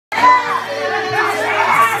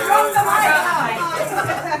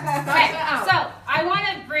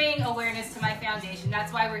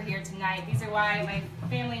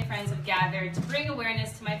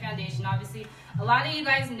foundation. Obviously, a lot of you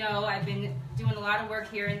guys know I've been doing a lot of work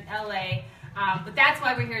here in LA, but that's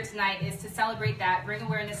why we're here tonight, is to celebrate that, bring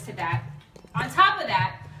awareness to that. On top of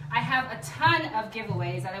that, I have a ton of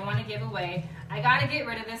giveaways that I want to give away. I got to get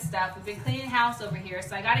rid of this stuff. We've been cleaning house over here,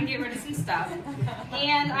 so I got to get rid of some stuff.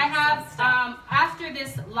 And I have, after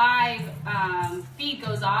this live feed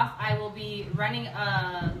goes off, I will be running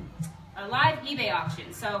a live eBay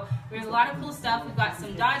auction. So there's a lot of cool stuff. We've got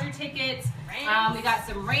some Dodger tickets. We got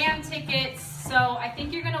some Ram tickets. So I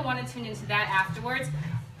think you're going to want to tune into that afterwards.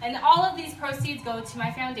 And all of these proceeds go to my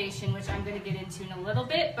foundation, which I'm going to get into in a little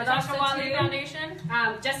bit. But Natasha also to Foundation.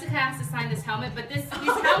 Jessica has to sign this helmet, but these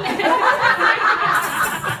helmets.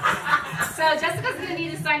 So Jessica's going to need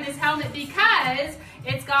to sign this helmet because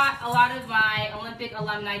it's got a lot of my Olympic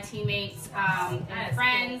alumni teammates and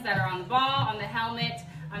friends that are on the ball, on the helmet.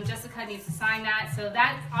 Jessica needs to sign that, so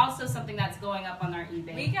that's also something that's going up on our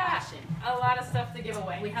eBay. We got a lot of stuff to give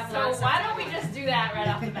away. We have a so lot of stuff why don't we just do that right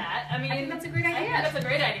off the bat? I mean, I think that's a great idea. I think that's a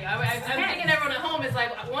great idea. I'm thinking everyone at home is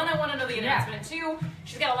like, one, I want to know the announcement. Two,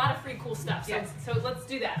 she's got a lot of free cool stuff. So, so let's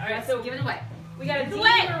do that. All right, so give it away. We got a Dee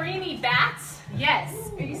Marini bat. Yes.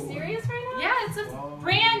 Are you serious right now? Yeah, it's a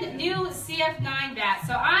brand new CF9 bat.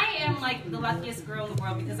 So I am like the luckiest girl in the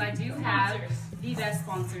world because I do have the best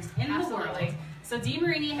sponsors in the world. So Dee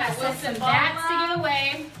Marini has some bats to give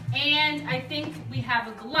away, and I think we have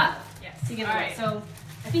a glove to give away. So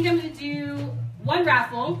I think I'm going to do one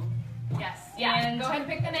raffle. Yes. Yeah. And go ahead and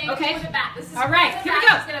pick the name. Okay. With the bat. This is all right. Here we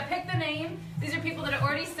go. She's going to pick the name. These are people that are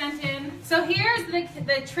already sent in. So here's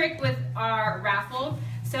the trick with our raffle.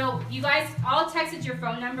 So you guys all texted your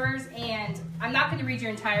phone numbers, and I'm not going to read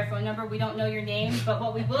your entire phone number. We don't know your name, but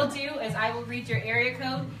what we will do is I will read your area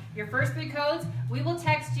code, your first 3 codes. We will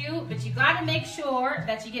text you, but you got to make sure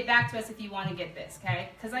that you get back to us if you want to get this,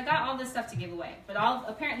 okay? Because I got all this stuff to give away, but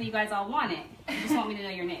apparently you guys all want it. You just want me to know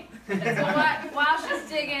your name. So while she's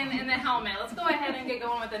digging in the helmet, let's go ahead and get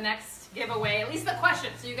going with the next giveaway. At least the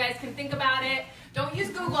question, so you guys can think about it. Don't use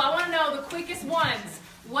Google. I want to know the quickest ones.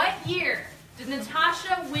 What year did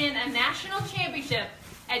Natasha win a national championship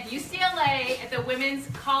at UCLA at the Women's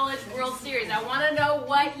College World Series? I want to know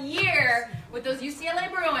what year with those UCLA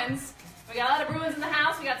Bruins. We got a lot of Bruins in the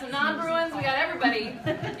house. We got some non-Bruins. We got everybody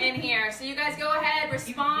in here. So you guys go ahead,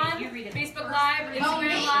 respond. Facebook Live,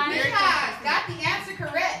 Instagram Live. Mika got the answer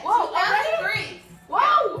correct. Whoa, already?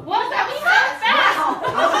 Whoa! What was that?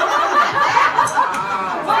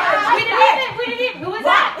 We didn't even. Who was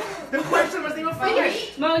that? The question was even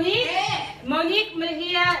finished. Monique? Yeah. Monique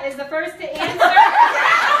Mejia is the first to answer.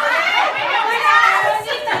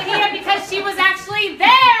 Monique Mejia, because she was actually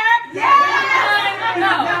there.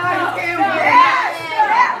 No.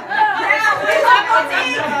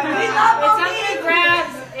 It's up to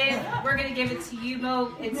grabs. We're going to give it to you,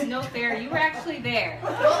 Mo. It's no fair. You were actually there.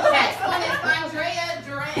 Well, the next one is Andrea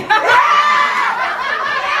Duran.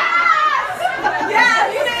 Yeah,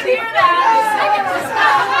 you didn't hear that.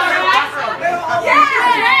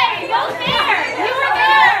 You were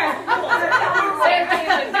there.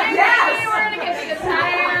 You were going to get me the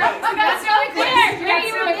tire. That's really clear.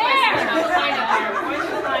 You were there.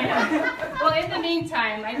 Well, in the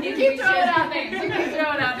meantime, I think Keep throwing out names. You keep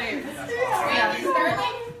throwing out names. Randy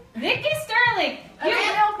Sterling. Nikki Sterling.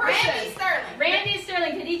 Randy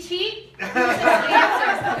Sterling. Did he cheat?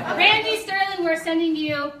 Randy Sterling, we're sending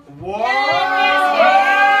you. Whoa!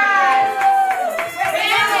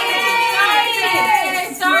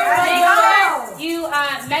 You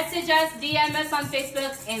message us, DM us on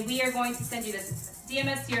Facebook, and we are going to send you this. DM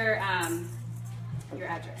us your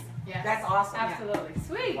address. Yeah, that's awesome. Absolutely.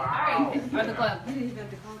 Sweet. Wow. All right. Or the club. We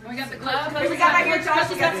got the club. We got my good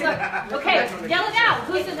Josh. Okay, yell it out.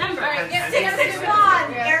 Who's the number? All right, yeah,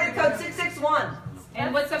 661. Area code 661.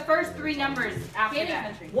 And what's the first 3 numbers after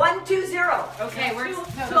that? 120. Okay, we're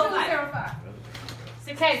 205.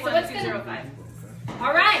 okay. So what's gonna?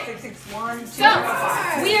 All right. 661. So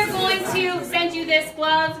we are going to send you this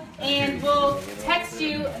glove, and we'll text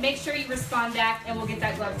you. Make sure you respond back, and we'll get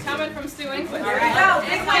that glove coming from Stu. All right. Go,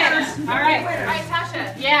 big winners. All right. All right,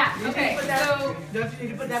 Tasha. Yeah. Okay. So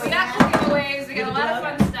we got some giveaways. We got a lot of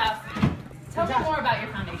fun stuff. Tell me more about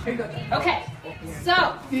your foundation. Okay. So.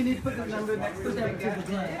 You need to put the number next to the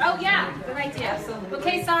glove. Oh yeah, good idea.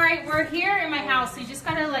 Okay, sorry, we're here in my house, so you just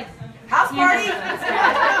gotta like. House party. It's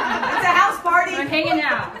a house party. We're hanging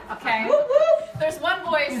out. Okay. Whoop, whoop. There's one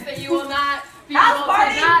voice that you will not be House able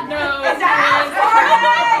party. to not know. It's a house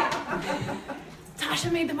party.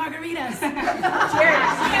 Tasha made the margaritas. Cheers.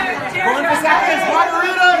 Going for seconds,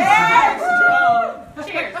 margaritas!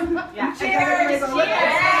 Cheers. Yeah. Cheers.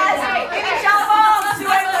 Yes. Give me a shout out.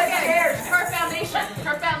 Her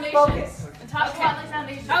foundation. Focus. Natasha Watley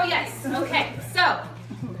Foundation. Oh yes.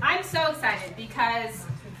 so excited because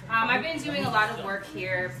I've been doing a lot of work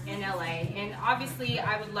here in LA, and obviously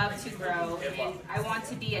I would love to grow, and I want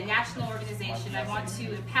to be a national organization. I want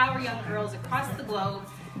to empower young girls across the globe.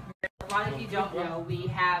 A lot of you don't know, we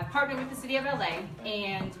have partnered with the city of LA,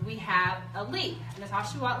 and we have a league,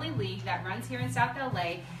 Natasha Watley League, that runs here in South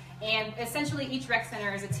LA, and essentially each rec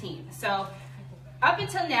center is a team. So up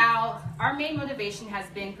until now, our main motivation has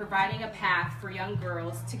been providing a path for young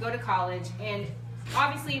girls to go to college, and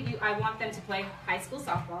obviously I want them to play high school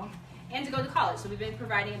softball and to go to college, so we've been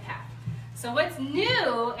providing a path. So what's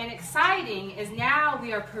new and exciting is now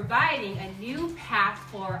we are providing a new path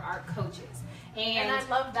for our coaches. And I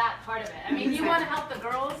love that part of it. I mean, you want to help the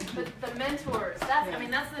girls, but the mentors,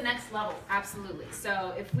 that's the next level. Absolutely.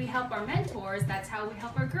 So if we help our mentors, that's how we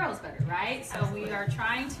help our girls better, right? So we are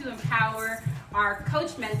trying to empower our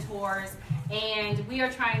coach mentors, and we are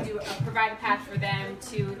trying to provide a path for them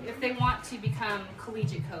to, if they want to become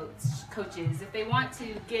collegiate coaches, if they want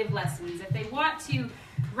to give lessons, if they want to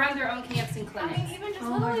run their own camps and clinics. I mean, even just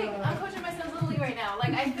Little League. I'm coaching my son's Little League right now.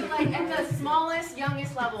 Like, I feel like at the smallest,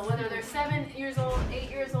 youngest level, whether they're 7 years old, 8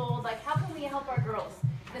 years old, like, how can we help our girls?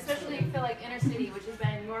 And especially, I feel like inner city, which has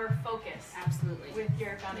been your focus. Absolutely. With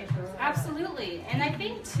your foundation. Absolutely. And I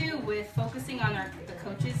think, too, with focusing on the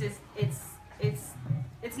coaches, it's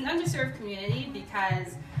an underserved community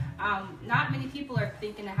because not many people are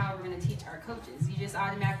thinking of how we're going to teach our coaches. You just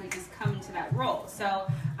automatically just come into that role. So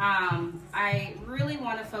I really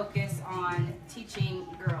want to focus on teaching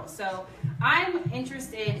girls. So I'm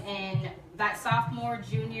interested in that sophomore,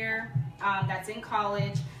 junior that's in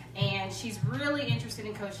college, and she's really interested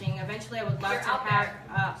in coaching. Eventually I would love to have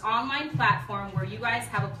an online platform where you guys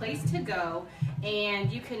have a place to go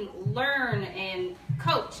and you can learn and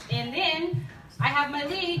coach. And then I have my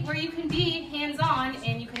league where you can be hands-on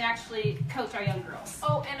and you can actually coach our young girls.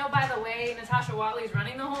 Oh, by the way, Natasha Watley's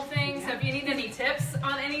running the whole thing, so if you need any tips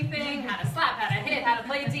on anything, how to slap, how to hit, how to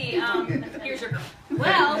play D, here's your girl.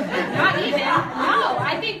 Well, not even. No,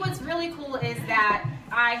 I think what's really cool is that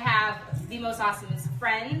I have the most awesome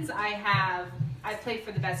friends. I played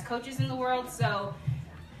for the best coaches in the world, so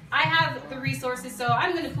I have the resources, so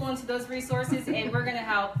I'm going to pull into those resources and we're going to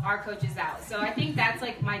help our coaches out. So I think that's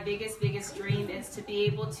like my biggest dream, is to be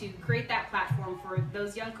able to create that platform for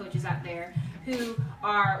those young coaches out there who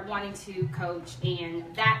are wanting to coach, and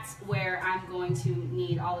that's where I'm going to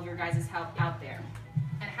need all of your guys' help out there.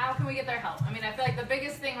 And how can we get their help? I mean, I feel like the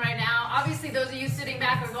biggest thing right now, obviously those of you sitting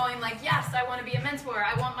back are going like, yes, I want to be a mentor,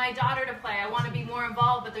 I want my daughter to play, I want to be more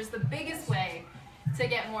involved, but there's the biggest way to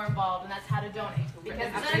get more involved, and that's how to donate. Because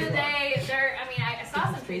at the end of the day, I saw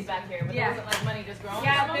some trees back here, but there wasn't like money just growing.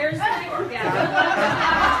 Yeah,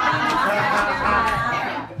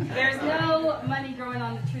 there's no money growing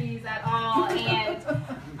on the trees at all, and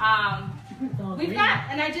we've got,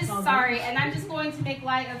 and I'm just going to make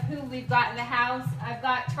light of who we've got in the house. I've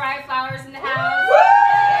got Tri Flowers in the house.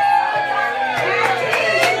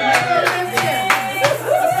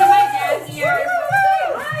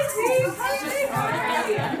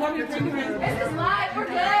 This is live, we're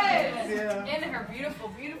good. Yeah. And her beautiful,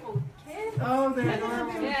 beautiful kids. Oh, they're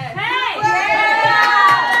adorable. Yeah. Hey!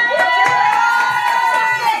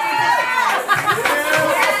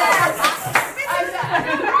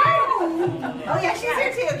 Oh yeah, she's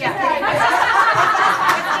here too.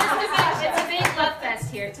 It's a big love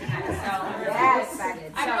fest here tonight, so we're really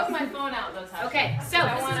excited. I put my phone out those times. Okay, so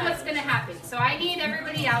this is what's going to happen. So I need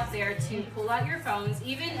everybody out there to pull out your phones.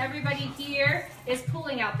 Even everybody here is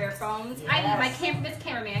pulling out their phones. I need my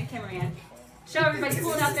cameraman. Show everybody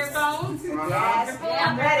pulling out their phones. Yes. They're pulling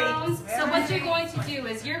out their phones. So what you're going to do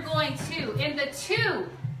is you're going to, in the to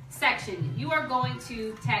section, you are going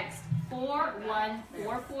to text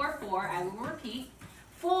 41444. I will repeat,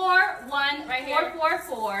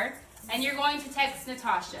 41444, and you're going to text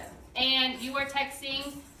Natasha. And you are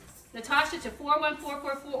texting Natasha to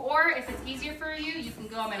 41444, or if it's easier for you, you can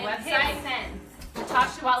go on my website,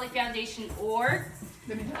 NatashaWatleyFoundation.org.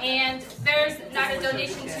 And there's not a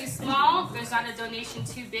donation too small, there's not a donation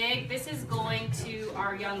too big. This is going to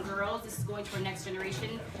our young girls, this is going to our next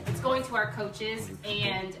generation, it's going to our coaches,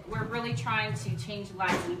 and we're really trying to change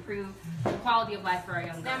lives and improve the quality of life for our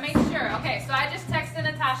young girls. Now make sure, okay, so I just texted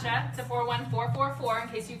Natasha to 41444 in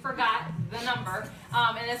case you forgot the number,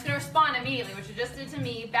 and it's going to respond immediately, which it just did to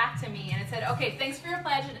me, back to me, and it said, okay, thanks for your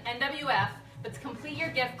pledge at NWF, but to complete your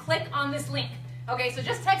gift, click on this link. Okay, so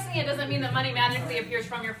just texting it doesn't mean that money magically appears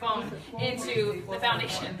from your phone into the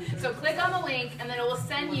foundation. So click on the link, and then it will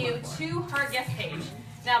send you to her gift page.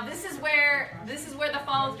 Now this is where the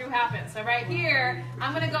follow through happens. So right here,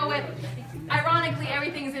 I'm gonna go with, ironically,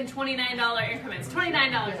 everything's in $29 increments.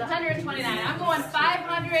 $29, $129. I'm going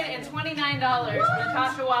 $529 for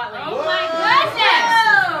Natasha Watley. Oh my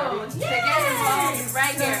goodness! To get involved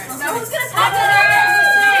right here. So who's gonna Talk talk to to her. the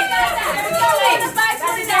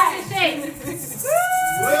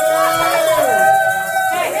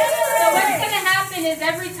So what's gonna happen is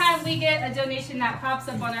every time we get a donation that pops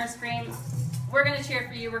up on our screen, we're gonna cheer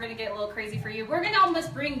for you. We're gonna get a little crazy for you. We're gonna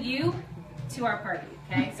almost bring you to our party.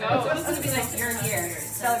 Okay, so it's gonna be like you're here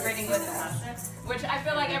celebrating with us. Which I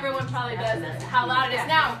feel like everyone probably does, how loud it is.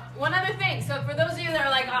 Now, one other thing. So for those of you that are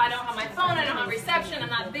like, oh, I don't have my phone, I don't have reception, I'm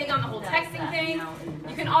not big on the whole texting thing,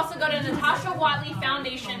 you can also go to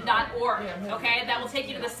NatashaWatleyFoundation.org, okay? That will take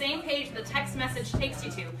you to the same page the text message takes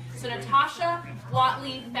you to. So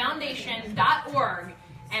NatashaWatleyFoundation.org.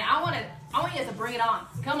 And I want you guys to bring it on.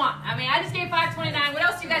 Come on. I mean, I just gave $529. What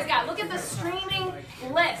else do you guys got? Look at the streaming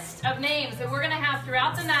list of names that we're going to have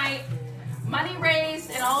throughout the night. Money raised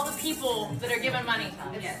and all the people that are giving money.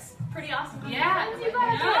 It's pretty awesome. Yeah.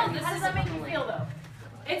 How does that make you feel, though?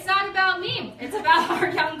 It's not about me. It's about our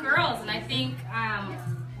young girls. And I think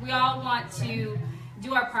we all want to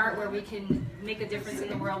do our part where we can make a difference in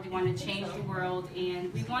the world. We want to change the world.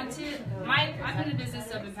 And we want to, I'm in the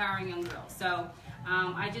business of empowering young girls. So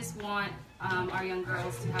I just want our young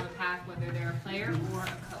girls to have a path, whether they're a player or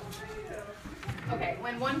a coach. Okay,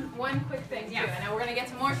 one quick thing too. Yeah. I know we're gonna get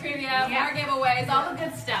to more trivia, more giveaways, all the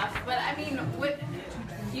good stuff. But I mean,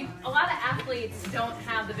 a lot of athletes don't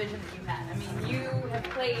have the vision that you had. I mean, you have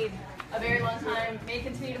played a very long time, may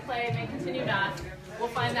continue to play, may continue not. We'll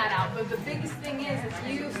find that out. But the biggest thing is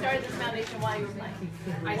you started this foundation while you were playing.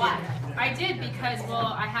 Why? I did because,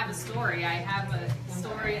 well, I have a story. I have a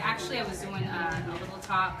story. Actually, I was doing a little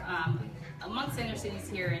talk amongst inner cities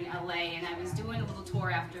here in LA, and I was doing a little tour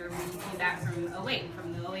after we came back from the 08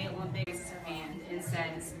 Olympics, and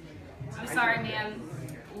says, "I'm sorry, ma'am,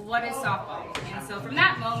 what is softball?" And so from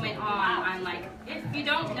that moment on, I'm like, if you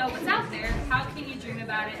don't know what's out there, how can you dream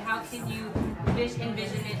about it? How can you envision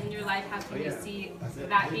it in your life? How can you see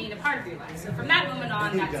that being a part of your life? So from that moment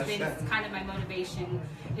on, that's been kind of my motivation,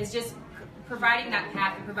 is just providing that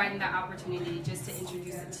path and providing that opportunity just to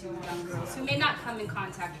introduce it to young girls who may not come in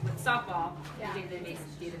contact with softball on a day-to-day basis.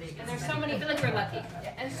 And there's so many, I feel like we're lucky.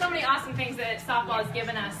 and so many awesome things that softball has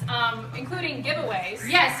given us, including giveaways.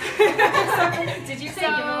 Yes. Did you say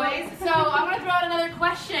giveaways? So I want to throw out another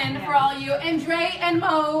question for all you. And Dre and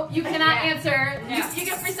Mo, you cannot answer. Yeah. You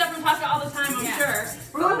get free stuff from Natasha all the time, I'm sure.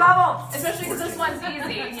 Blue bubble. Especially because this one's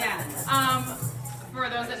easy. Yeah. For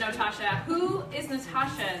those that know Natasha, who is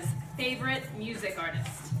Natasha's favorite music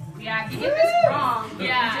artist? Yeah, if you get this wrong,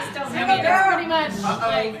 Yeah, you just don't so know it's either. pretty much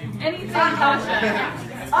like anything Natasha.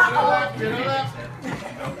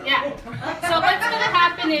 Yeah. So what's going to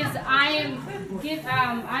happen is I'm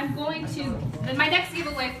going to, my next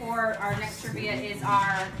giveaway for our next trivia is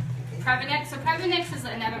our Previnex. So Previnex is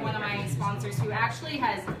another one of my sponsors who actually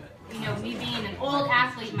has, me being an old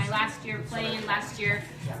athlete, my last year playing last year,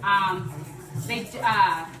 they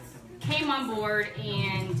came on board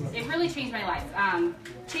and it really changed my life.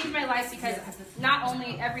 Changed my life because not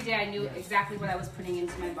only every day I knew exactly what I was putting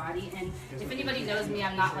into my body, and if anybody knows me,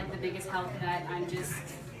 I'm not like the biggest health nut. I'm just,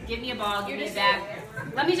 give me a ball, give me a bat.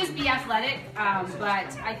 Let me just be athletic, but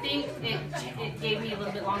I think it gave me a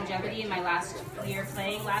little bit longevity in my last year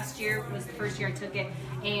playing. Last year was the first year I took it,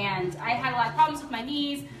 and I had a lot of problems with my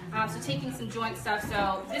knees, so taking some joint stuff.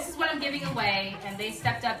 So this is what I'm giving away, and they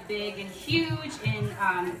stepped up big and huge in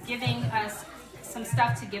giving us some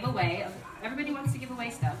stuff to give away. Everybody wants to give away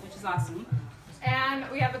stuff, which is awesome. And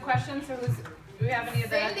we have the question, so do we have any of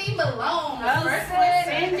that? Cindy Malone. Oh, First one.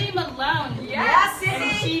 Cindy Malone. Yes, Cindy.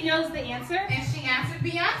 And she knows the answer. And she answered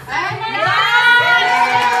Beyonce.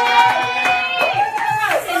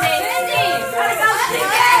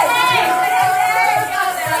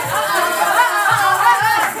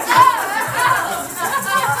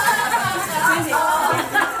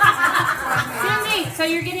 So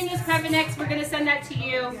you're getting this Previnex. We're going to send that to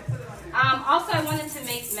you. Also, I wanted to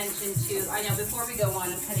make mention too, I know before we go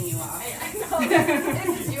on, I'm cutting you off. I know,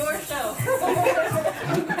 this is your show.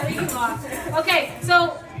 I'm cutting you off. Okay,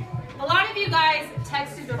 so a lot of you guys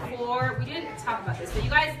texted before. We didn't talk about this, but you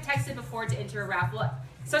guys texted before to enter a raffle.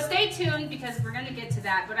 So stay tuned because we're going to get to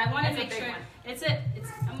that, but I want to make sure I'm going to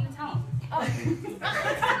tell them. Oh. I'm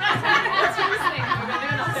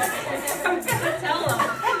going to tell them.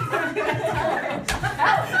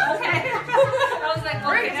 Okay. I was like,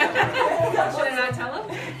 okay. Should I not tell them?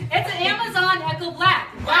 It's an Amazon Echo Black.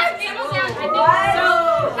 What? Amazon, I think. So,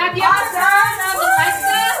 have you ever heard of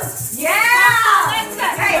Alexa? Yeah! Alexa.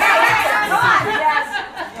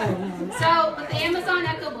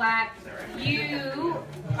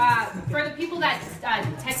 that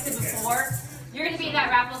texted before, you're going to be in that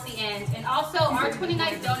raffle at the end. And also our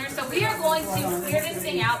 29th donors. So we are going to clear this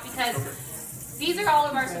thing out because these are all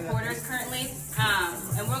of our supporters currently.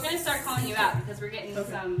 And we're going to start calling you out because we're getting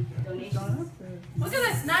some donations. Look at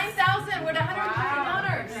this, 9,000 with 120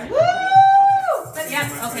 donors. Woo! Yep.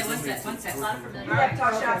 Okay, one sec. A lot of familiar. All right,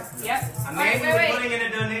 Natasha. Yep. I'm wait. putting in a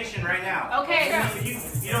donation right now. Okay.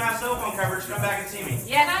 If you don't have cell phone coverage, come back and see me.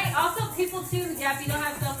 Yeah, and I also people too. Yeah, if you don't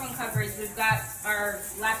have cell phone coverage, we've got our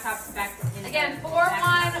laptops back in. Again,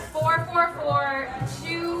 41444.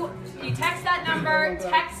 You text that number,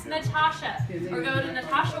 text Natasha, or go to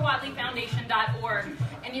NatashaWatleyFoundation.org.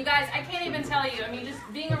 And you guys, I can't even tell you. I mean, just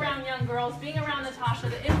being around young girls, being around Natasha,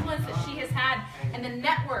 the influence that she has had, and the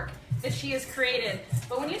network that she has created.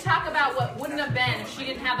 But when you talk about what wouldn't have been if she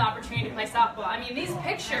didn't have the opportunity to play softball, I mean, these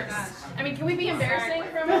pictures. I mean, can we be embarrassing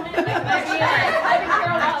for a moment? Like, can I be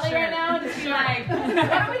Carol Watley right now and just be like,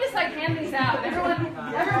 why don't we just like hand these out? Everyone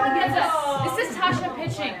gets it. This is Tasha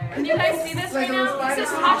pitching. Can you guys see this right now? This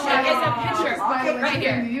is Tasha as a pitcher right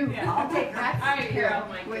here. I'll take that. All right, Carol.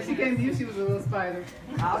 When she came to you, she was a little spider.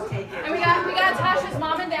 I'll take it. And we got Tasha's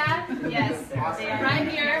mom and dad. Yes. Right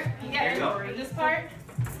here. You There you go. get this part.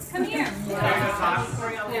 Come here. There you go, Tosh. All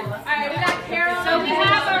right, we got Carol. So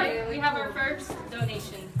we have our first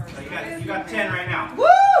donation. So you got 10 right now. Woo!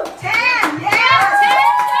 10! Yeah! 10!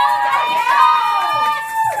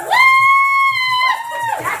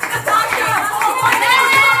 That's Natasha!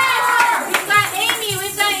 We've got Amy,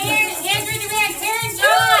 we've got Andrew Durant, Karen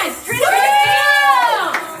John,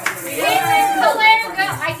 Caitlin,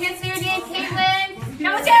 I can't say her name, Caitlin,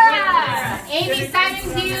 Caltera, Amy Simon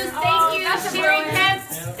Hughes, thank you, Sherry Kemp,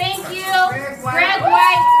 thank you, Greg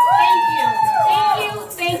White,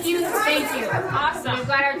 thank you. Awesome. We've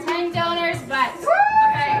got our 10 donors, but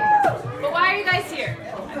why are you guys here?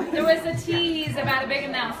 There was a tease about a big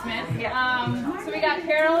announcement. So we got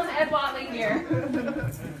Carol and Ed Watley here. Hello.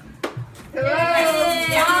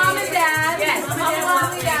 Mom and Dad. Yes. Mom and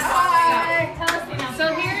Watley, Dad Watley. Tell us the announcement.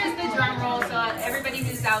 So here is the drum roll. So everybody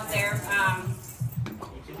who's out there,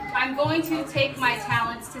 I'm going to take my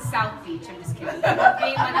talents to South Beach. I'm just kidding. Being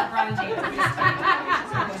like LeBron James. I'm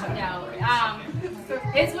just kidding. No.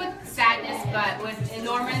 It's with sadness, but with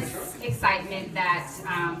enormous excitement that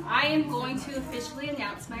I am going to officially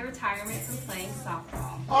announce my retirement from playing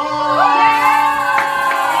softball.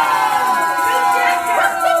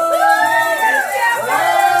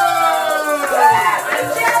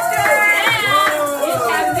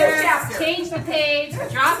 Change the page,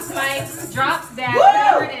 drops mics, drops that,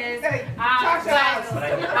 whatever it is. I'm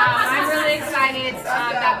really excited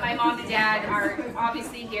that my mom and dad are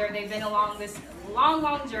obviously here. They've been along this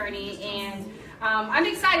long journey, and I'm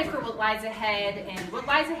excited for what lies ahead. And what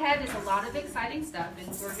lies ahead is a lot of exciting stuff, and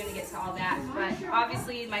we're going to get to all that. But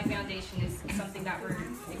obviously, my foundation is something that we're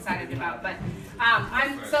excited about. But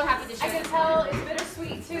I'm so happy to share. I can tell it's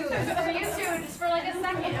bittersweet too. For you two, just for like a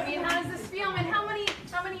second. I mean, how does this feel? I mean, how many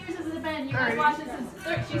years has it been? You guys watch this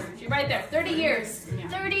since she's right there. 30 years.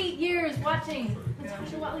 30 years watching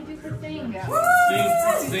Natasha Watley do her thing. Seems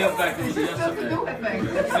like it was She's still yesterday. doing her thing.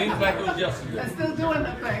 Seems like it was yesterday. She's still doing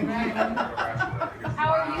her thing. How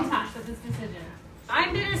are you, Tash, with this decision?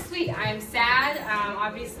 I'm bittersweet. I'm sad.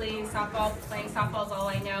 Obviously, playing softball is all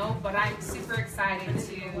I know, but I'm super excited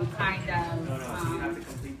to kind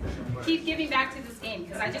of keep giving back to this game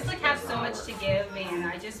because I just have so much to give, and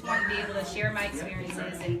I just want to be able to share my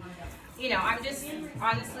experiences. And I'm just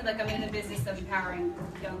honestly I'm in the business of empowering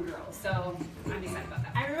young girls, so I'm excited about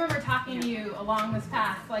that. I remember talking to you along this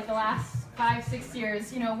path, like the last 5-6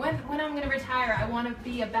 years. When I'm going to retire, I want to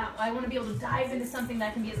be able to dive into something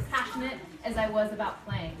that can be as passionate as I was about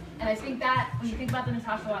playing. And I think that when you think about the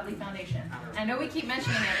Natasha Watley Foundation, I know we keep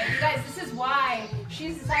mentioning it, but you guys, this is why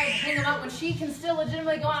she's decided to hang them up when she can still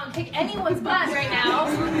legitimately go out and kick anyone's butt right now.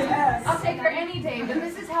 I'll take her any day, but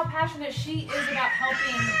this is how passionate she is about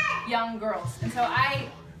helping young girls. And so I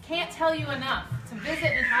can't tell you enough to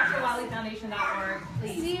visit NatashaWatleyFoundation.org,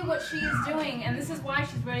 see what she's doing, and this is why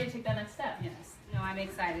she's ready to take that next step. Yes. No, I'm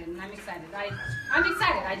excited, and I'm excited. I'm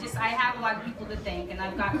excited. I have a lot of people to thank, and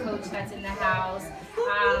I've got Coach that's in the house.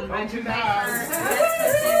 I'm invited her.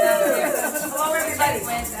 Hello, everybody.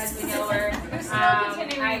 As we know her. We're still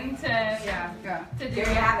continuing to do There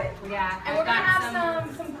you have it. Yeah. And we're going to have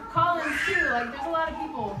some call-ins too. Like, there's a lot of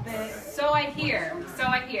people that... So I hear.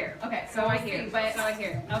 Okay, So I hear. but... So I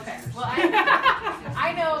hear. Okay. Well,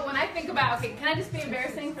 I know when I think about... Okay, can I just be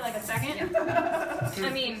embarrassing for like a second? I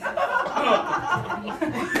mean...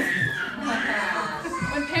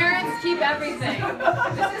 when parents keep everything.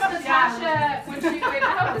 This is Natasha when she... Wait,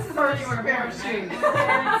 I hope this is where you were born. She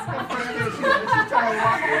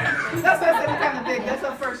That's what I said, kind of big. That's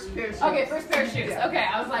her first pair of shoes. Okay, first pair of shoes. Okay,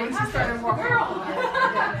 I was like, When she started walking. girl.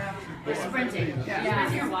 We're sprinting.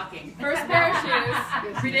 Yeah. You're walking. First pair of shoes.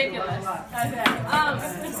 Ridiculous. Okay.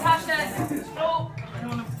 Natasha,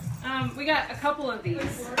 we got a couple of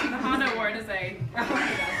these. The Honda Award is a.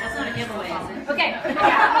 That's not a giveaway, is it? Okay.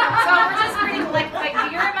 Yeah. So we're just reading, like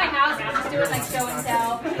you're in my house, we're just doing like show and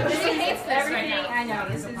tell. She hates this right Everything. now. I know.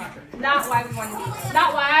 This is not why we want to do,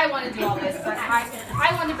 not why I want to do all this, but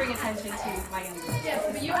I want to bring attention to my young girls. Yes,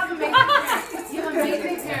 but you have amazing parents. You have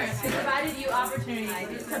amazing parents who provided you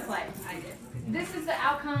opportunities to play. I did. This is the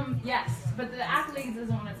outcome, yes, but the accolades isn't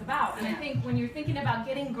what it's about. And I think when you're thinking about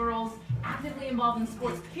getting girls actively involved in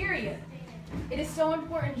sports, period, it is so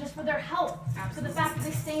important just for their health. So the fact that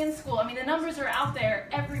they stay in school, I mean, the numbers are out there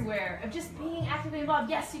everywhere of just being actively involved.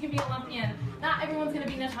 Yes, you can be Olympian. Not everyone's going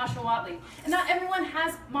to be Natasha Watley. And not everyone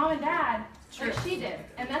has mom and dad like she did.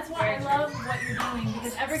 And that's why I love what you're doing,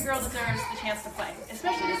 because every girl deserves the chance to play,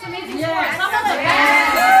 especially this amazing sport. Some of them.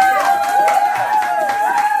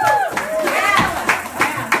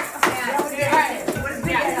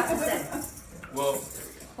 Well,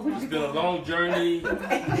 it's been a long journey,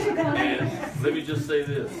 and let me just say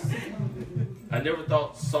this. I never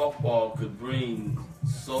thought softball could bring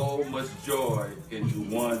so much joy into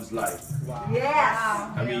one's life. Yes.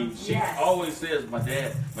 I mean, she always says, my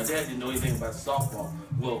dad didn't know anything about softball.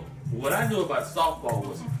 Well, what I knew about softball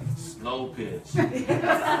was slow pitch.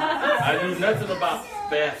 I knew nothing about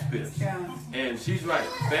fast pitch. And she's right,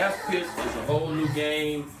 fast pitch is a whole new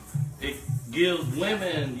game. It gives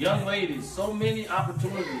women, young ladies, so many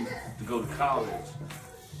opportunities to go to college,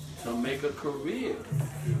 to make a career.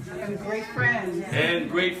 And great friends. And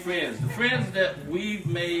great friends. The friends that we've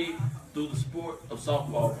made through the sport of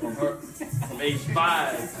softball from age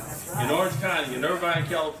 5 in Orange County, in Irvine,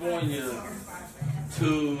 California,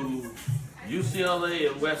 to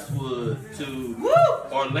UCLA and Westwood, to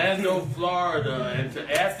Orlando, Florida, and to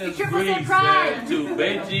Athens, Greece, and to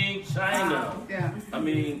Beijing, China. I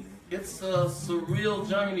mean, it's a surreal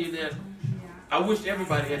journey that I wish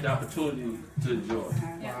everybody had the opportunity to enjoy.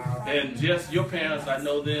 And Jess, your parents, I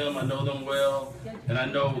know them well, and I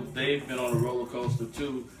know they've been on a roller coaster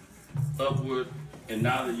too, upward, and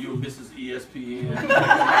now that you're Mrs. ESPN.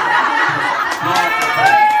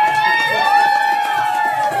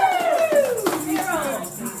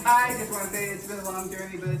 I just want to say it's been a long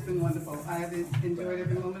journey, but it's been wonderful. I have enjoyed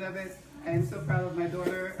every moment of it. I am so proud of my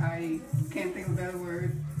daughter. I can't think of a better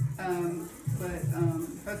word. But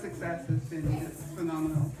her success has been just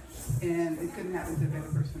phenomenal, and it couldn't happen to a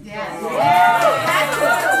better person. Absolutely.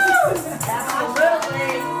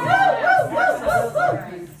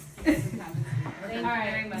 Thank you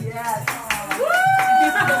very much. Yes.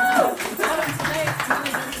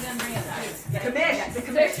 The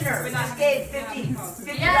commissioner just gave $50.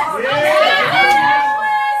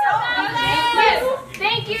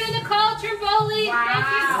 Thank you, Nicole Trivoli. Wow. Thank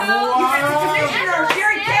you, You Coach. got the commissioner,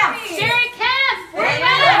 Sherry Kemp. Sherry Kemp.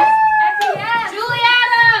 Julie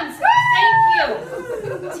Adams. Thank you.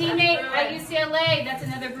 Teammate at UCLA. That's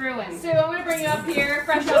another Bruin. Sue, I'm going to bring you up here,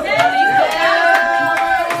 fresh off the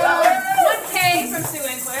 1K from Sue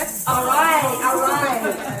Inquist. All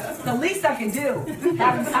right. The least I can do,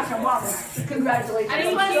 having Natasha Watley. Congratulations. I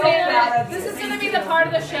just want to So say proud that of you. this is going to be the part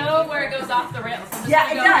of the show where it goes off the rails.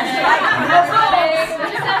 Yeah, it does.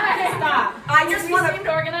 Stop. I just want seemed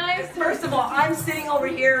to, organized. first of all, I'm sitting over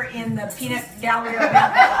here in the peanut gallery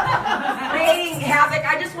creating havoc.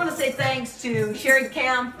 I just want to say thanks to Sherry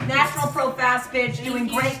Kemp, National Pro Fast Pitch, doing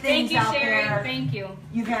great things out Sherry. there. Thank you.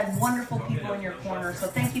 You've had wonderful people in your corner, so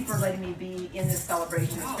thank you for letting me be in this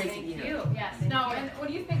celebration. It's great to be Thank here. you. Yes. No, and what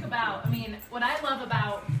do you think about, I mean, what I love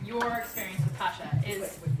about your experience with Tasha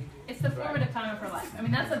is it's the formative time of her life. I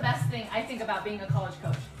mean, that's the best thing I think about being a college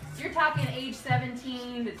coach. You're talking age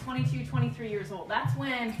 17 to 22, 23 years old. That's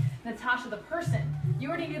when Natasha, the person, you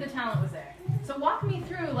already knew the talent was there. So walk me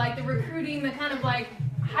through, like, the recruiting, the kind of, like,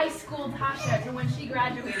 high school Tasha to when she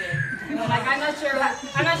graduated. Like, I'm not sure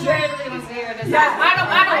everybody wants to hear this. Yeah. I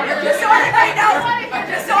don't Just so everybody knows, I've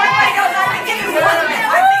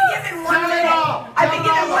been given 1 minute. I've been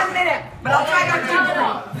given 1 minute, but I'll try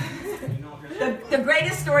not to. The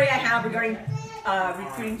greatest story I have regarding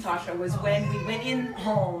recruiting Tasha was when we went in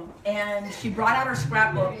home and she brought out her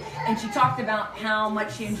scrapbook and she talked about how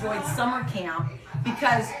much she enjoyed summer camp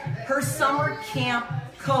because her summer camp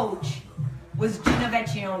coach was Gina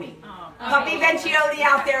Vecchione. Puppy Vecchione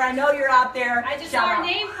out there, I know you're out there. I just Shout saw her out.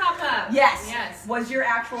 name pop up. Yes. Yes. Was your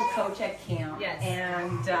actual coach at camp. Yes.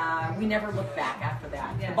 And we never looked back after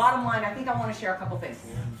that. Yes. The bottom line, I think I want to share a couple things.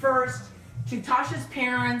 First, to Tasha's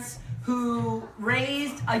parents who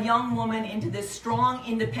raised a young woman into this strong,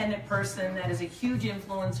 independent person that is a huge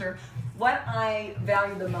influencer. What I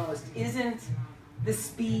value the most isn't the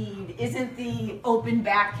speed, isn't the open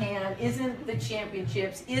backhand, isn't the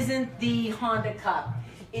championships, isn't the Honda Cup.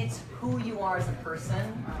 It's who you are as a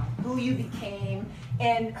person, who you became,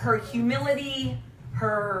 and her humility,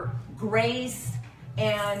 her grace,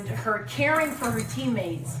 and her caring for her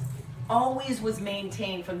teammates always was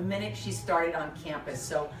maintained from the minute she started on campus.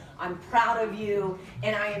 So I'm proud of you,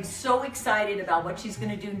 and I am so excited about what she's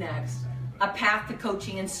going to do next. A path to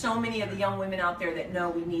coaching, and so many of the young women out there that know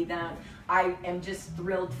we need that. I am just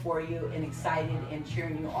thrilled for you and excited and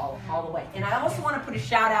cheering you all the way. And I also want to put a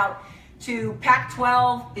shout out to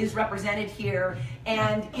Pac-12 is represented here,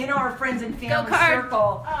 and in our friends and family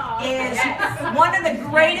circle is one of the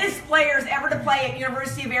greatest players ever to play at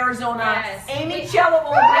University of Arizona, Amy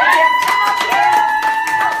Cello.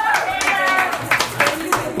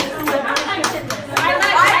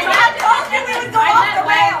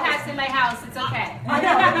 In my house, it's okay. I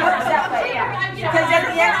know, it works that way. Because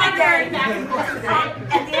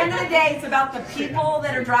at the end of the day, it's about the people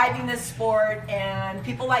that are driving this sport, and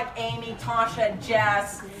people like Amy, Tasha,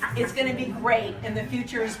 Jess. It's going to be great, and the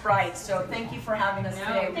future is bright. So thank you for having us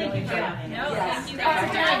today. Thank you for having us. Thank you guys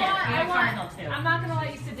for doing it. I'm not going to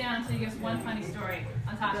let you sit down until you give us one funny story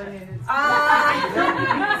on Tasha.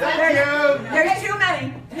 There's too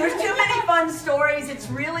many. There's too many fun stories. It's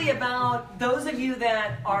really about those of you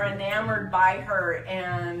that are enamored by her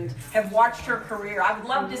and have watched her career. I would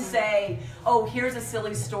love to say, oh, here's a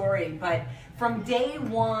silly story, but from day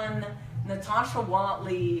one, Natasha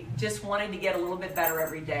Watley just wanted to get a little bit better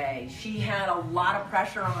every day. She had a lot of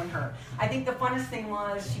pressure on her. I think the funnest thing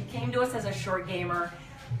was she came to us as a short gamer.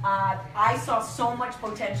 I saw so much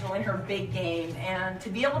potential in her big game, and to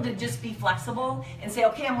be able to just be flexible and say,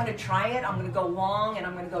 okay, I'm going to try it, I'm going to go long and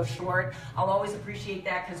I'm going to go short, I'll always appreciate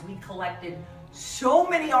that, because we collected so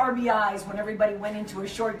many RBIs when everybody went into a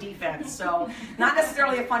short defense. So not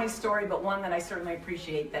necessarily a funny story, but one that I certainly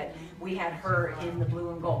appreciate that we had her in the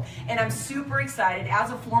blue and gold. And I'm super excited as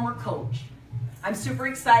a former coach. I'm super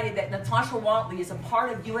excited that Natasha Watley is a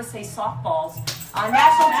part of USA Softball's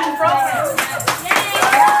national team program.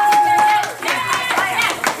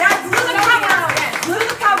 Now, blew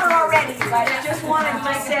the cover already, but I just wanted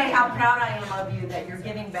to say how proud I am of you that you're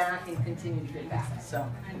giving back and continue to give back. So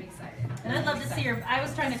I'm excited. And I'd love to see her. I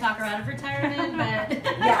was trying to talk her out of retirement, but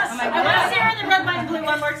yes. I want to see her in the red, white, and blue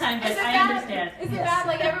one more time, but I understand. Is it bad?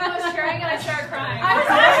 Like everyone was cheering and I started crying.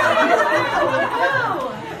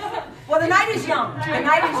 Well, the night is young. The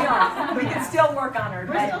night is young. We can still work on her.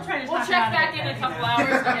 We're still trying to We'll talk check her back out in a couple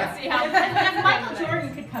hours and see how. If Michael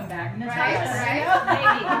Jordan could come back,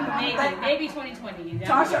 Maybe 2020.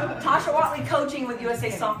 Tasha Watley coaching with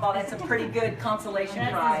USA Softball, that's a pretty good consolation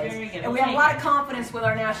prize. Very good. And we have a lot of confidence with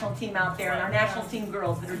our national team out there and our national team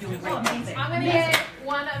girls that are doing great things. I'm going to get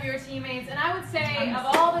one of your teammates, and I would say of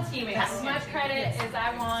all the teammates, as much credit as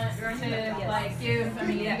I want to like give. I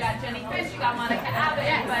mean, you got Jenny Fish, you got Monica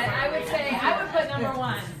Abbott, but I would say I would put number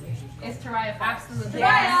one is Taraya. Absolutely.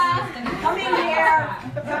 Taraya, come in here.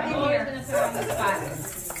 Come in here. Going to put her on the spot.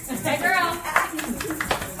 Hey, girl.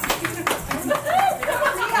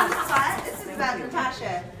 This is about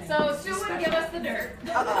Natasha. So Sue would give us the dirt.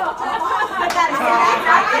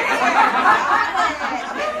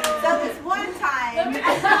 So this one time.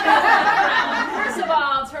 First of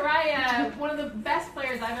all, Taraya, one of the best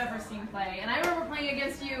players I've ever seen play. And I remember playing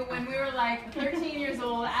against you when we were like 13 years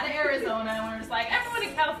old out of Arizona, and we were just like, everyone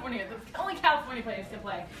in California, the only California players can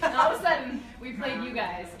play. And all of a sudden, we played you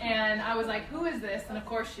guys. And I was like, who is this? And of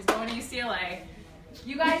course, she's going to UCLA.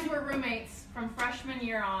 You guys were roommates from freshman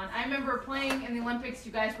year on. I remember playing in the Olympics.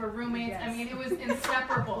 You guys were roommates. Yes. I mean, it was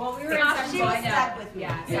inseparable. Well, we were She was stuck with me.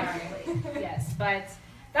 Yeah, exactly. Yes, but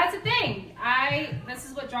that's the thing. This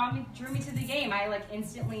is what drew me to the game. I like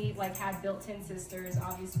instantly like had built-in sisters.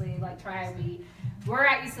 Obviously, like we were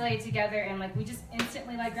at UCLA together, and like we just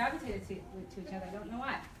instantly like gravitated to each other. I don't know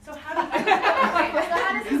why. So how do you?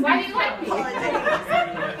 Why do you like me?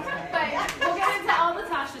 But we'll get into all the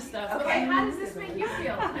Tasha stuff. But like, how does this make you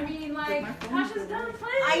feel? I mean, like Tasha's done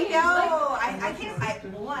playing. I know. I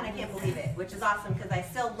can't believe it, which is awesome because I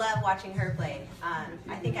still love watching her play.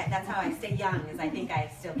 I think that's how I stay young, is I think I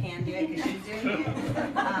still can do it because she's doing it.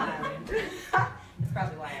 That's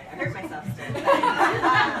probably why I hurt myself still.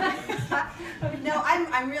 No,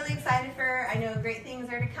 I'm really excited for her. I know great things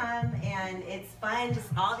are to come, and it's fun, just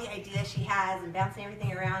all the ideas she has and bouncing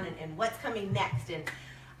everything around and what's coming next. And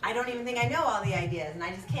I don't even think I know all the ideas, and I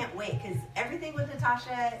just can't wait because everything with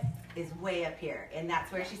Natasha, is way up here, and that's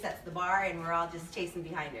where she sets the bar, and we're all just chasing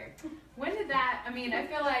behind her. When did that, I mean, I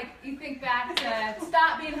feel like you think back to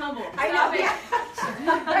stop being humble. I know, yeah.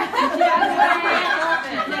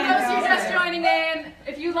 For those of you just joining in,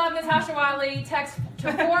 if you love Natasha Wiley, text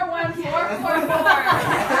to 41444.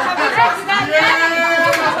 Text that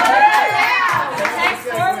Text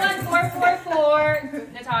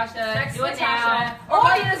 41444. Natasha. Text Do it Natasha. now. Or go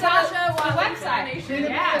to Natasha the Wiley website. Foundation.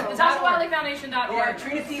 Yeah, NatashaWileyFoundation.org. Yeah,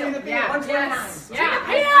 Trina Field. Yeah. 129.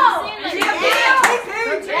 Yeah. Trina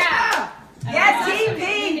Field. Yeah. Yes,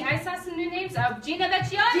 TP. I saw some new names. Gina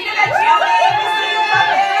Vecchione. Gina Vecchione.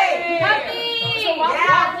 Puppy.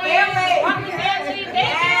 Yeah, family. Walkley family.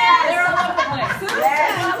 Yes. They're all over the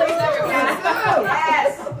place.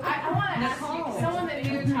 Yes. I want to ask you, someone that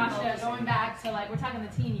knew Tasha going back to, like, we're talking the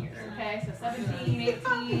teen years, okay? So 17,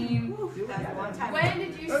 18. That's a long time. When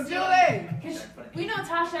did you see? Julie! Because we know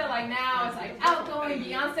Tasha, like, now is like outgoing,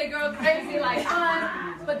 Beyonce girl, crazy, like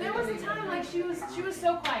fun. But there was a time like she was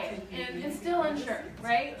so quiet and still unsure,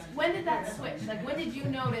 right? When did that switch? Like, when did you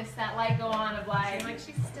notice that light go on of like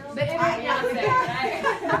she's still the inner Beyonce,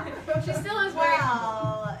 right? She still is very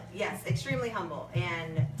humble. Well, yes, extremely humble,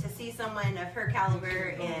 and to see someone of her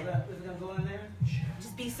caliber and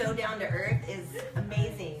just be so down to earth is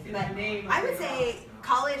amazing. But I would say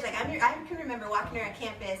college, like I can remember walking around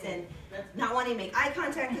campus and not wanting to make eye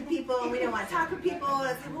contact with people, and we didn't want to talk with people.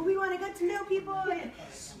 It's like, well, we want to get to know people. And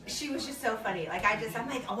she was just so funny. Like I'm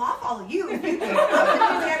like, oh, I'll follow you if you can.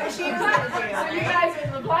 Whatever she was gonna do. So you guys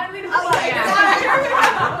were blindly to the Oh,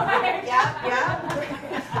 yeah.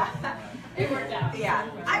 yeah. It worked out. Yeah,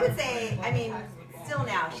 I would say, I mean, still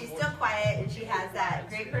now, she's still quiet and she has that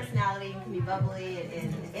great personality and can be bubbly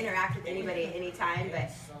and interact with anybody at any time. But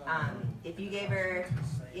if you gave her,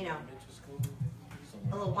 you know,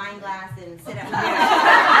 a little wine glass and sit at home.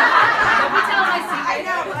 Don't be telling my secret. I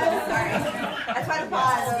know, I'm sorry. That's why the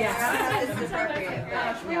pause. Yeah. I don't know if this is appropriate.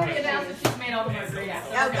 We already announced that she's made all the margaritas.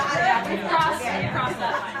 Oh, God. Yeah, we crossed Yeah. that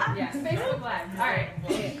line. Yes. Facebook Live. All right.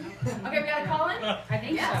 Okay, we got a call in? I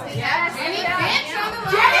think so. Yes. Jenny Finch on the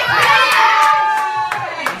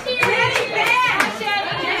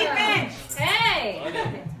Jenny Finch. Hey.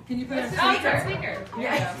 Can you put it Speaker.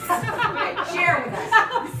 Share with us.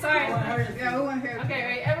 Sorry. Yeah, who want to hear? Okay,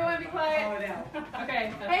 wait, everyone be quiet.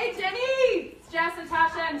 Okay. Hey, Jenny! It's Jess,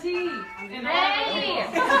 Natasha, and T. Hey.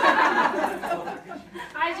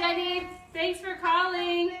 Hi, Jenny. Thanks for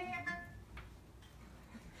calling.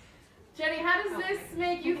 Jenny, how does this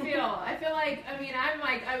make you feel? I feel like, I mean, I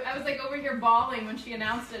was like over here bawling when she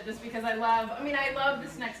announced it just because I love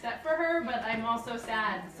this next step for her, but I'm also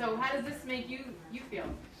sad. So how does this make you feel?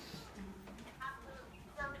 Absolutely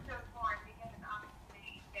so torn because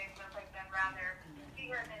obviously there's no place I'd rather see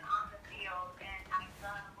her than on the field, and I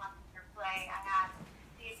love watching her play. I had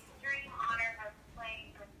the extreme honor of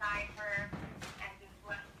playing beside her and just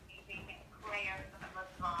what an amazing player, but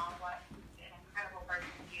most of all, what an incredible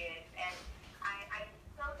person she is. And I'm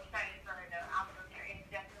so excited for her though, although there is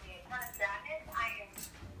definitely a ton of sadness. I am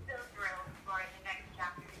so thrilled for the next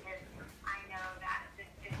chapter because I know that this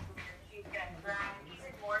is where she's going to thrive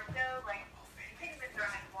even more so. Like, she's going to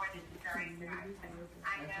thrive more than she's already thrived.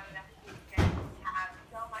 I know that she's going to have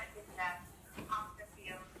so much success off the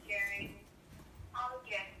field, sharing all the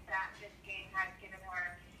gifts that this game has given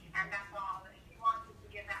her, and that's all that she wants is to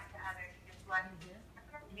give that to others. Just what an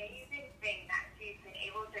amazing thing that she's been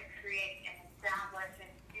able to create and establish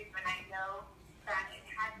and do, and I know that it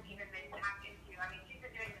hasn't even been tapped into. I mean, she's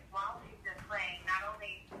been doing this while she's been playing, not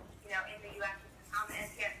only, you know, in the U.S. on the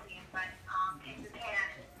NCS team, but in Japan,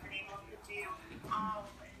 she's been able to do all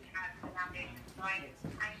that she has in the foundation. So I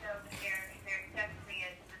know that there definitely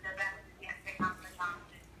is the best is yet to come for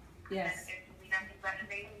Thompson. Yes. And there's really nothing but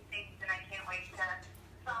amazing things, and I can't wait to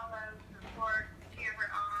follow, support, cheer her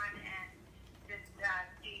on, and just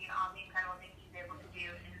see all the incredible things she's able to do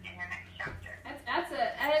in her next chapter. That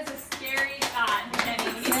is a scary thought, Jenny.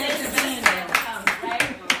 You said the best yet to come, right?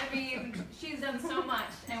 I mean, she's done so much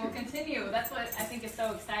and will continue. That's what I think is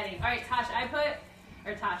so exciting. All right, Tosh,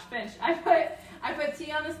 Finch. I put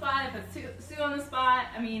T on the spot. I put Sue on the spot.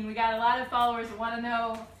 I mean, we got a lot of followers that want to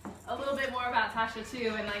know a little bit more about Tasha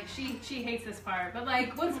too, and like she hates this part. But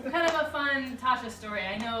like, what's kind of a fun Tasha story?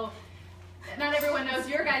 I know not everyone knows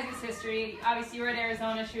your guys' history. Obviously, you were at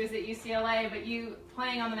Arizona. She was at UCLA, but you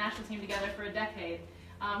playing on the national team together for a decade.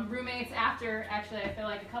 Roommates after, actually, I feel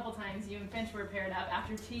like a couple times you and Finch were paired up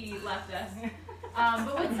after T left us.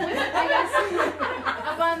 But what's I guess,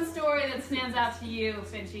 a fun story that stands out to you,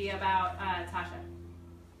 Finchy, about Tasha?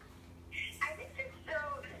 I think there's so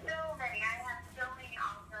many. I have so many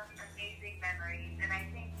awesome, amazing memories, and I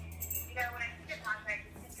think, you know, when I think of Natasha, I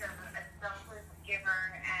just think of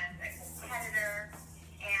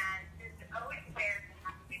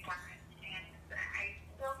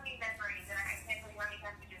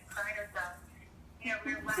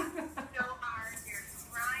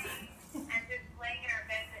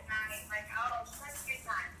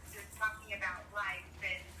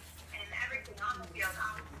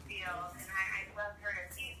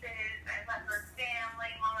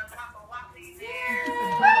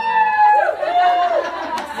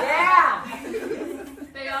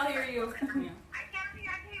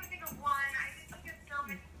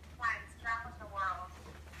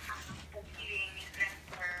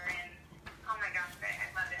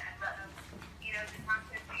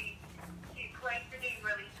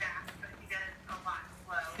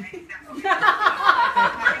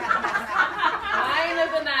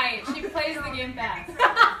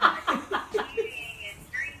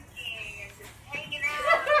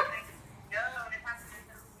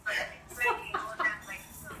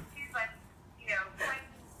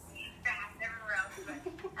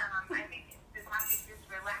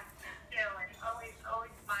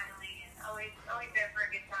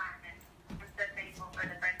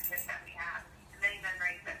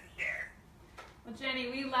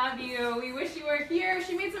love you. We wish you were here.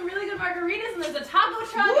 She made some really good margaritas, and there's a taco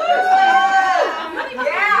truck. Her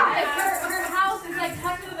house is like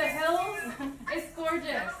tucked into the hills. It's gorgeous.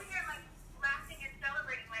 I'm over here like laughing and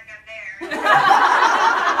celebrating like I'm there.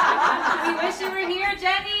 We wish you were here,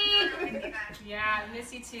 Jenny. I miss you guys. Yeah,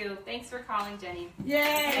 miss you too. Thanks for calling, Jenny.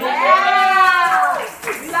 Yay! Yeah!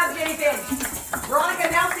 We love Jenny Finch. Veronica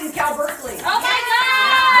Nelson, Cal Berkeley. Oh my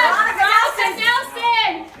God! Veronica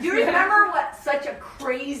Nelson! Do you remember what such a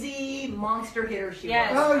crazy monster hitter she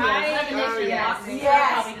Yes. was? Oh, yes.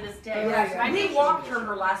 Yes. Probably to this day. Yes. I We think walked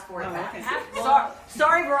her last 4 at bats. Well,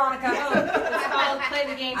 Sorry, Veronica. it's called Play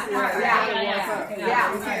the Game Smart.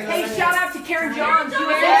 Yeah. Hey, shout out to Karen Johns.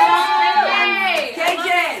 Yay! KJ.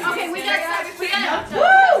 Okay, we got Woo!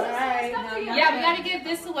 Yeah, we got to give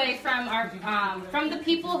this away from our from the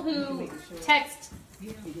people who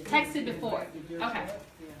texted before. Okay.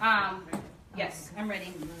 Yes, I'm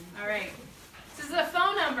ready. All right. This is a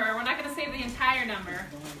phone number. We're not going to say the entire number.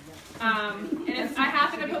 And if I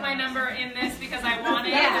happen to put my number in this because I want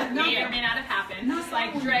it, it may or may not have happened. Just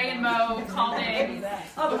like Dre and Mo called in.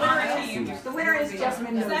 Oh, the winner is Jessica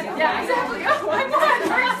Mendoza. Yeah, exactly. Oh, I won.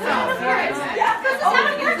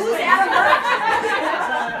 Who's Adam Burke?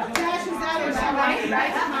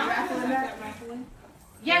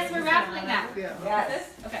 Yes, we're raffling that. Yes.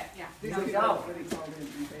 Okay. Yeah. Here we go. All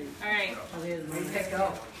right. Let's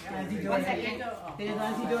go. One second. There's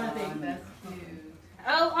Auntie Dorothy.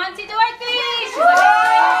 Oh, Auntie Dorothy!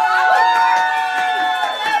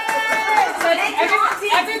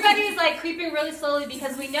 Everybody's like creeping really slowly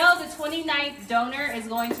because we know the 29th donor is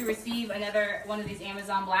going to receive another one of these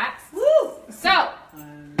Amazon Blacks. Woo! So,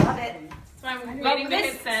 Love it. So I'm waiting to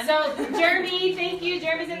hit send. So, Jeremy, thank you.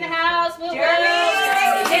 Jeremy's in the house. Woo,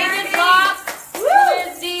 Jeremy! David Block, who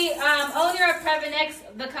is the owner of Previnex,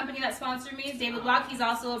 the company that sponsored me. David Block, he's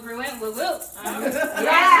also a Bruin. Woo woo. Yes!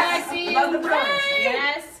 I see you. Love the Bruins.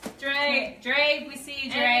 Yes. Dre, we see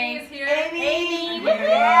you, Dre. Amy is here. Amy!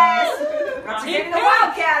 Yes! Representing the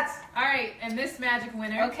Wildcats! All right, and this magic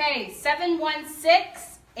winner. Okay,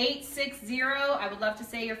 716-860. I would love to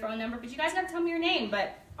say your phone number, but you guys got to tell me your name.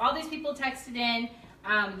 But all these people texted in.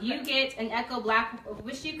 You get an Echo Black.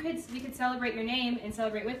 Wish we could celebrate your name and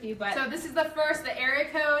celebrate with you, but So this is the first. The area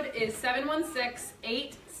code is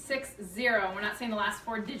 716-860. We're not saying the last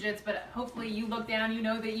 4 digits, but hopefully you look down, you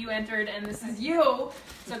know that you entered, and this is you.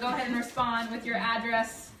 So go ahead and respond with your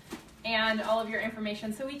address and all of your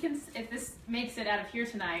information, so we can. If this makes it out of here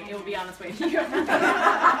tonight, it will be on its way to you.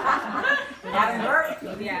 Adam Burke.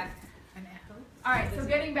 yeah. All right. So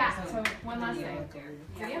getting back. So one last thing.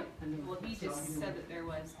 Yeah. Well, he just said that there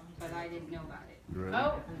was, but I didn't know about it.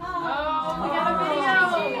 Oh, we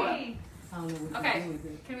have a video. Okay.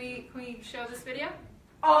 Can we show this video?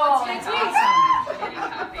 Oh, It's that's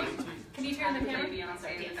awesome. Can you turn the camera?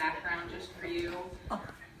 Beyonce in the background just for you.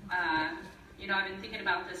 You know, I've been thinking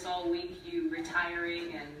about this all week, you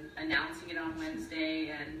retiring and announcing it on Wednesday,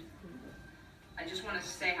 and I just want to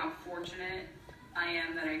say how fortunate I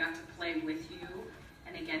am that I got to play with you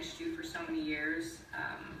and against you for so many years.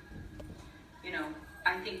 You know,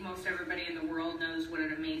 I think most everybody in the world knows what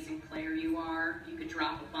an amazing player you are. You could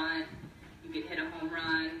drop a bunt, you could hit a home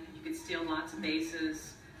run, you could steal lots of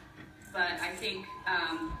bases. But I think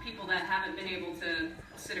people that haven't been able to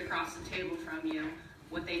sit across the table from you,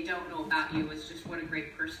 what they don't know about you is just what a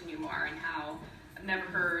great person you are and how I've never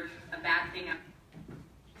heard a bad thing.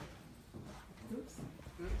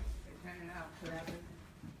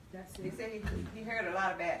 They said he heard a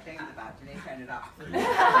lot of bad things about you. They turned it off. It's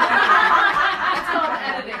called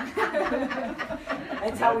editing.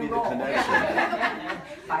 That's how we roll. 5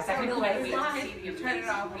 seconds delay. Turn it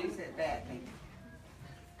off when he said bad things.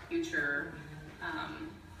 Future,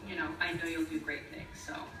 you know, I know you'll do great things.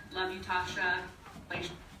 So, love you, Tasha. I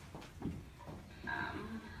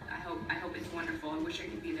hope it's wonderful. I wish I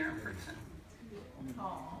could be there in person.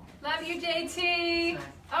 Love you, JT.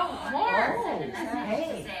 Oh, more.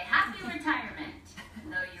 Hey. Say happy retirement.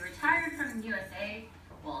 Though you retired from USA,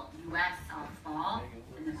 U.S. softball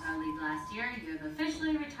in the Pro League last year, you have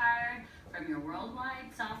officially retired from your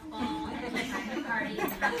worldwide softball and it's time to party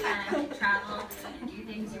and have fun and travel and do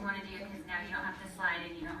things you want to do because now you don't have to slide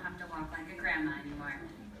and you don't have to walk like a grandma anymore.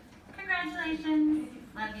 Congratulations.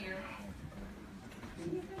 Love you.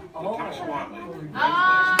 Natasha Watley.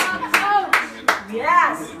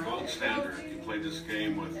 Yes. The gold standard. You played this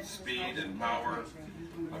game with speed and power.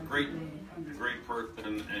 A great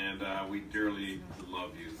person, and we dearly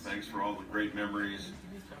love you. Thanks for all the great memories,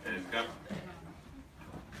 and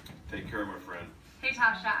take care, my friend. Hey,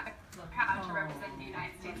 Tasha. I'm proud to represent the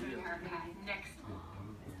United States of America next.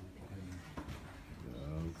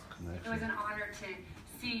 It was an honor to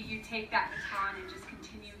see you take that baton and just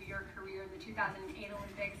continue your career in the 2008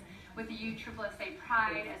 Olympics with the USSSA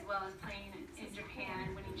pride, as well as playing in Japan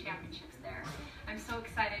and winning championships there. I'm so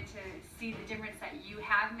excited to see the difference that you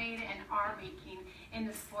have made and are making in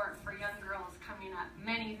the sport for young girls coming up,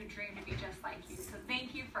 many who dream to be just like you. So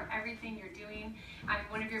thank you for everything you're doing. I'm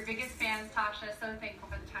one of your biggest fans, Tasha, so thankful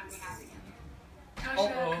for the time we have together.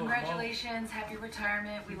 Tasha, congratulations, happy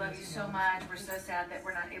retirement. We love you so much. We're so sad that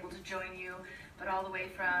we're not able to join you, but all the way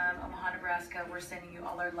from Omaha, Nebraska, we're sending you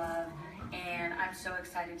all our love, and I'm so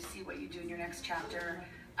excited to see what you do in your next chapter.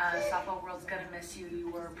 Softball world's gonna miss you. You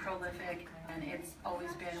were prolific, and it's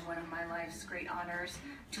always been one of my life's great honors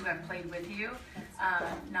to have played with you,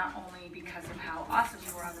 not only because of how awesome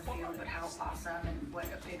you were on the field, but how awesome and what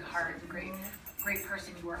a big heart and great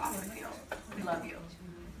person you were off the field. We love you.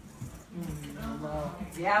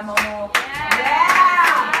 Yeah, Momo.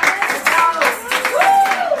 Yeah. Let's go. Woo!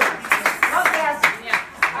 Love fest. Yeah.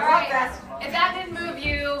 All Love right. fest. If that didn't move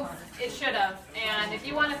you, it should have. And if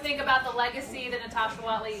you want to think about the legacy that Natasha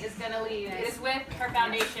Watley is going to leave, it is with her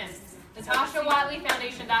foundation,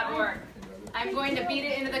 NatashaWatleyFoundation.org. I'm going to beat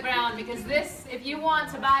it into the ground because this, if you want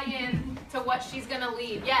to buy in to what she's going to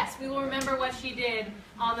leave, yes, we will remember what she did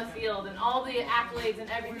on the field and all the accolades and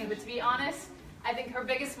everything, but to be honest, I think her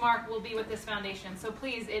biggest mark will be with this foundation. So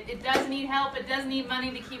please, it does need help. It does need money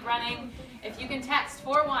to keep running. If you can text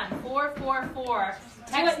 41444,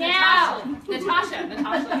 text Natasha.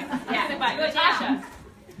 Yeah, Natasha.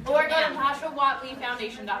 Or go to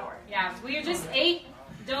NatashaWatleyFoundation.org. Yeah, we are just 8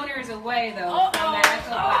 donors away though from that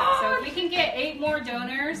Echo Black. So if we can get 8 more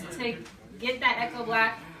donors to get that Echo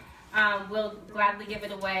Black, we'll gladly give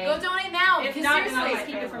it away. Go donate now. If not, then I'll just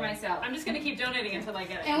keep it for myself. I'm just going to keep donating until I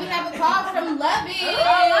get it. And we have a call from Lovey. Lovey!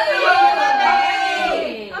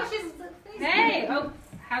 Oh, she's... Hey! Oh,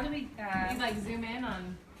 how do we... you like zoom in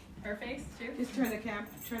on her face too? Just turn the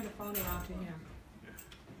phone around to him.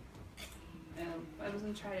 I was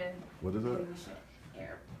going to try to... What is it?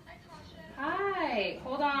 Hi.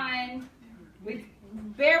 Hold on.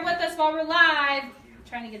 Bear with us while we're live. I'm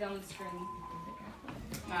trying to get on the screen.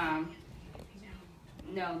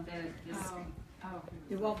 No, the screen. Oh,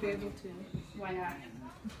 you won't be able to. Why not?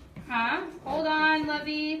 Huh? Hold on,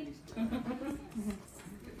 Lovey.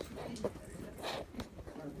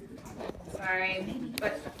 Sorry,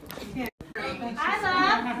 but hi,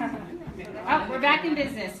 love. Oh, we're back in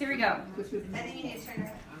business. Here we go. I think you need to turn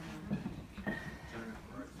around.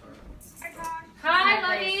 Hi,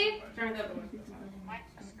 Lovey. Turn the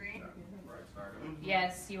screen.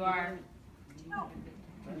 Yes, you are.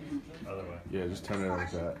 Other way. Yeah, just turn it like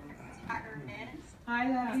that. Hi,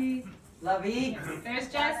 Lovey. Lovey. There's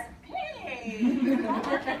Jess. Hey.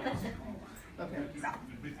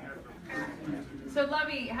 So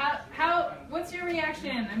Lovey, what's your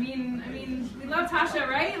reaction? I mean, we love Tasha,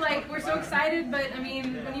 right? Like, we're so excited, but I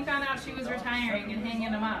mean, when you found out she was retiring and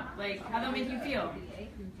hanging them up, like, how'd that make you feel?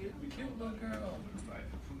 Cute little girl.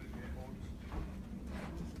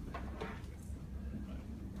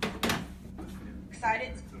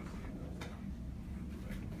 Excited.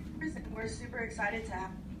 We're super excited to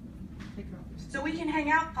have. So we can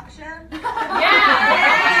hang out, Tasha?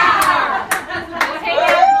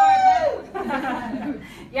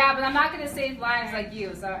 Yeah, but I'm not going to save lives like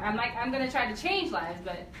you. So I'm going to try to change lives,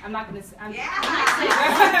 but I'm not going to. I'm save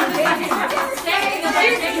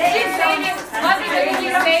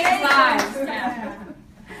lives. Yeah.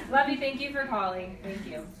 Lovey, thank you for calling. Thank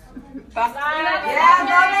you.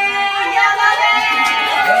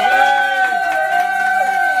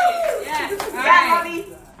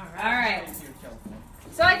 All right.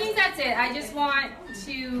 So I think that's it. I just want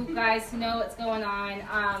you guys to know what's going on.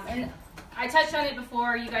 And I touched on it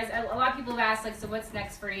before. You guys, a lot of people have asked, like, so what's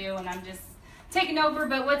next for you? And I'm just taking over.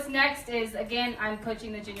 But what's next is, again, I'm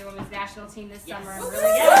coaching the junior women's national team this summer. I'm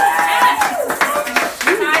really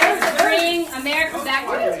excited to bring America back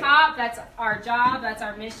to the top. That's our job. That's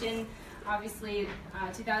our mission. Obviously,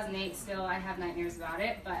 2008 still, I have nightmares about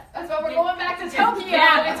it, but... That's why we're going back to Tokyo.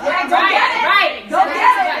 Yeah, right. Go get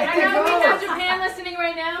it. I know we have Japan listening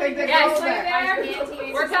right now. Yes,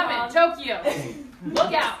 there. We're coming. Tokyo.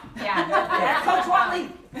 Look out. Yeah. Coach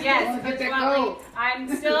Watley. Yes, Coach Watley. I'm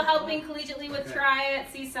still helping collegiately with Try at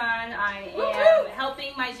CSUN. I am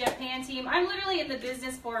helping my Japan team. I'm literally in the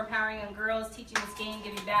business for empowering young girls, teaching this game,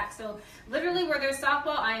 giving back. So literally where there's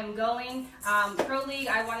softball, I am going. Pro League,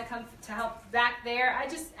 I want to come to help back there. I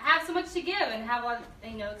just have so much to give and have a lot of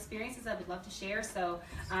experiences I would love to share. So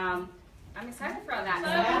I'm excited for all that.